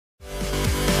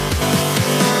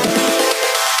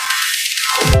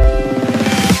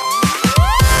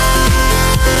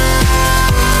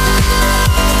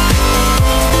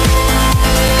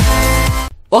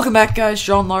Welcome back, guys.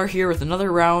 Jonlar here with another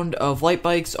round of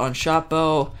LightBikes on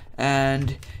Shotbow,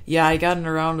 and yeah, I got in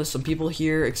a round with some people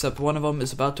here, except one of them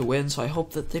is about to win, so I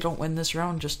hope that they don't win this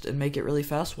round just and make it really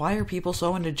fast. Why are people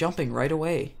so into jumping right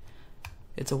away?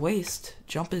 It's a waste.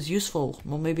 Jump is useful.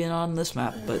 Well, maybe not on this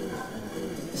map, but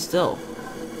still.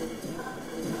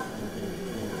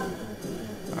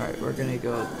 Alright, we're gonna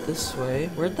go this way.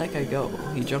 Where'd that guy go?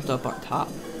 He jumped up on top.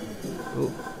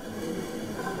 Ooh.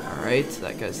 Alright,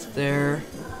 that guy's there.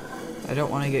 I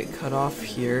don't want to get cut off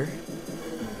here.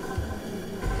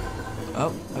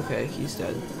 Oh, okay, he's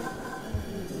dead.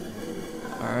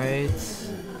 Alright.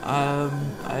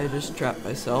 I just trapped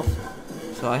myself.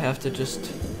 So I have to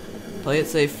just play it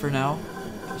safe for now.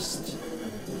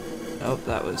 Nope,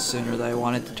 that was sooner than I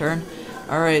wanted to turn.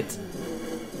 Alright.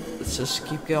 Let's just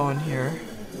keep going here.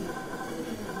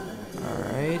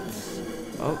 Alright.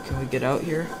 Oh, can we get out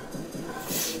here?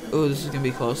 Oh, this is gonna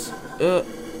be close.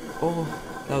 Oh,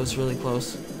 that was really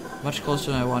close. Much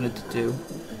closer than I wanted to do.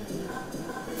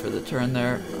 For the turn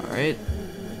there. Alright.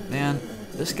 Man,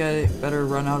 this guy better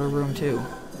run out of room too.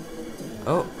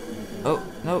 Oh. Oh,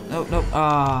 nope, nope, nope.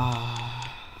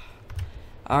 Ah.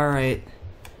 Alright.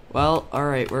 Well,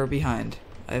 alright, we're behind.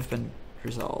 I've been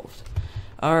resolved.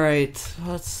 Alright,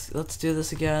 let's do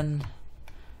this again.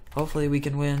 Hopefully we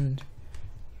can win.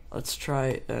 Let's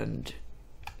try and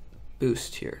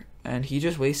boost here. And he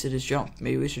just wasted his jump.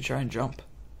 Maybe we should try and jump.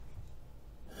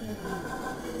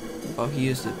 Oh, he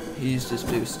used it. He used his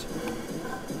boost.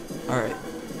 Alright.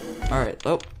 Alright.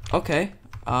 Oh, okay.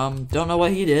 Don't know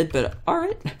what he did, but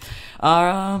alright.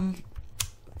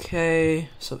 Okay.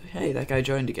 So, hey, that guy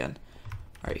joined again.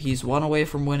 Alright, he's 1 away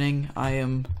from winning. I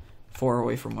am 4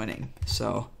 away from winning.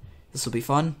 So, this will be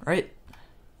fun, right?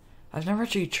 I've never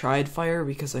actually tried fire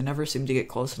because I never seem to get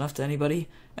close enough to anybody.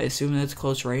 I assume that it's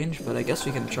close range, but I guess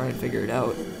we can try and figure it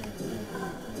out.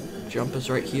 Jump is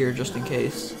right here just in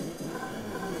case.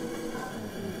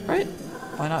 Right?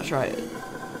 Why not try it?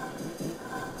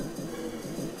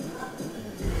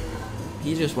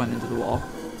 He just went into the wall.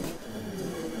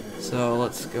 So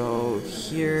let's go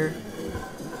here.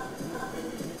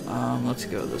 Let's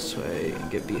go this way and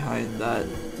get behind that.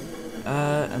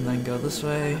 And then go this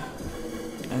way.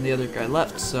 And the other guy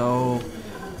left, so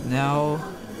now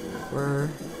we're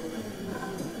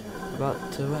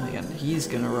about to win again. He's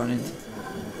gonna run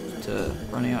into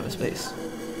running out of space.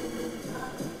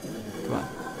 Come on.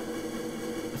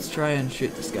 Let's try and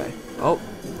shoot this guy. Oh,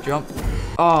 jump.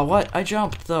 Oh, what? I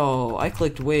jumped though. I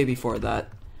clicked way before that.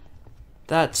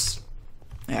 That's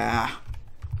yeah.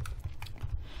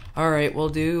 Alright, we'll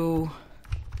do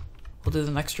the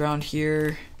next round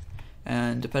here.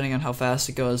 And depending on how fast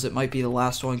it goes, it might be the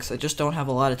last one because I just don't have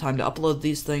a lot of time to upload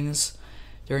these things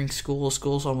during school.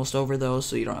 School's almost over though,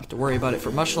 so you don't have to worry about it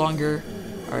for much longer.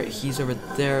 Alright, he's over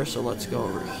there, so let's go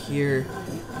over here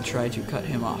and try to cut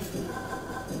him off.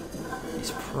 He's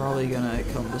probably gonna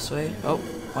come this way. Oh,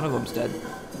 one of them's dead.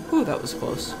 Ooh, that was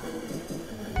close.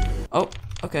 Oh,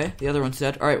 okay, the other one's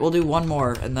dead. Alright, we'll do one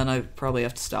more, and then I probably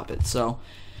have to stop it, so,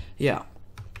 yeah.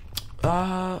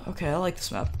 Okay, I like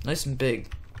this map. Nice and big.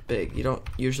 You don't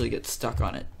usually get stuck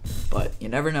on it, but you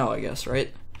never know, I guess,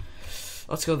 right?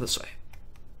 Let's go this way.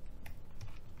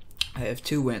 I have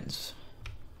 2 wins,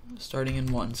 starting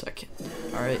in 1 second.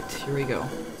 Alright, here we go.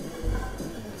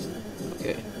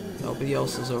 Okay, nobody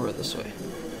else is over this way.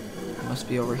 It must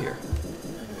be over here.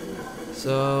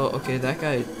 So, okay, that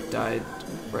guy died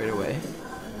right away.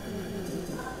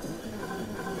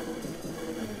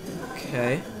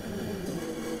 Okay.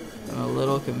 I'm a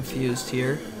little confused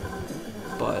here.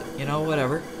 But, you know,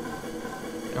 whatever.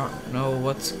 I don't know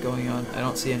what's going on. I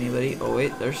don't see anybody. Oh,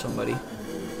 wait, there's somebody.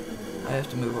 I have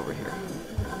to move over here.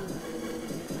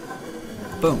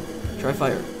 Boom. Try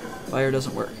fire. Fire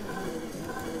doesn't work.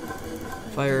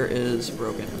 Fire is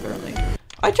broken, apparently.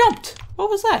 I jumped! What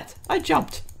was that? I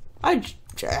jumped. I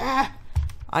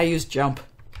used jump.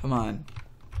 Come on.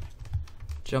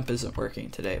 Jump isn't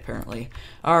working today, apparently.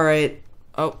 Alright.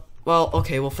 Oh, well,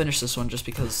 okay, we'll finish this one just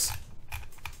because.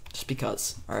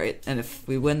 Alright, and if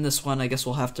we win this one, I guess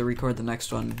we'll have to record the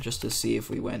next one just to see if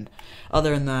we win.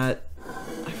 Other than that,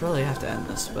 I really have to end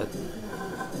this, but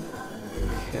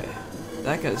okay.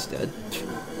 That guy's dead.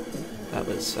 That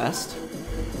was fast.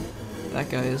 That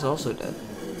guy is also dead.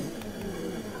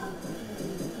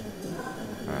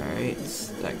 Alright,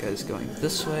 that guy's going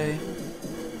this way.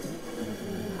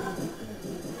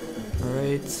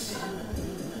 Alright.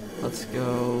 Let's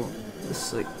go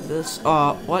this like this.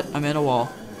 Oh, what? I'm in a wall.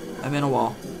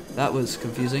 That was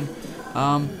confusing.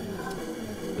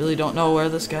 Really don't know where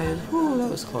this guy is. Whew, that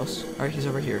was close. Alright, he's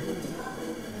over here.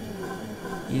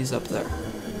 He's up there.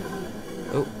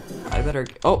 Oh, I better...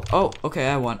 Oh, okay,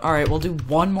 I won. Alright, we'll do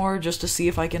one more just to see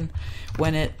if I can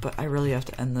win it, but I really have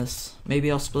to end this.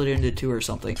 Maybe I'll split it into 2 or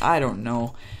something. I don't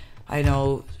know. I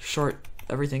know,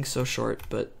 everything's so short,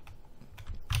 but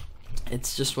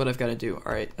it's just what I've got to do.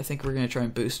 Alright, I think we're going to try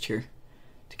and boost here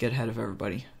to get ahead of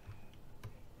everybody.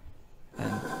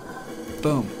 And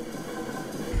boom.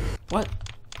 What?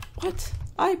 What?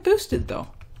 I boosted, though.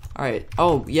 Alright.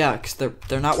 Oh, yeah, because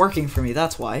they're not working for me,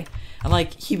 that's why. I'm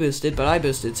like, he boosted, but I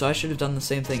boosted, so I should have done the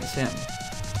same thing as him.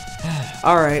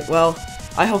 Alright, well,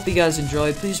 I hope you guys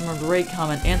enjoyed. Please remember to rate,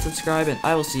 comment, and subscribe, and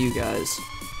I will see you guys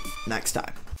next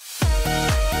time.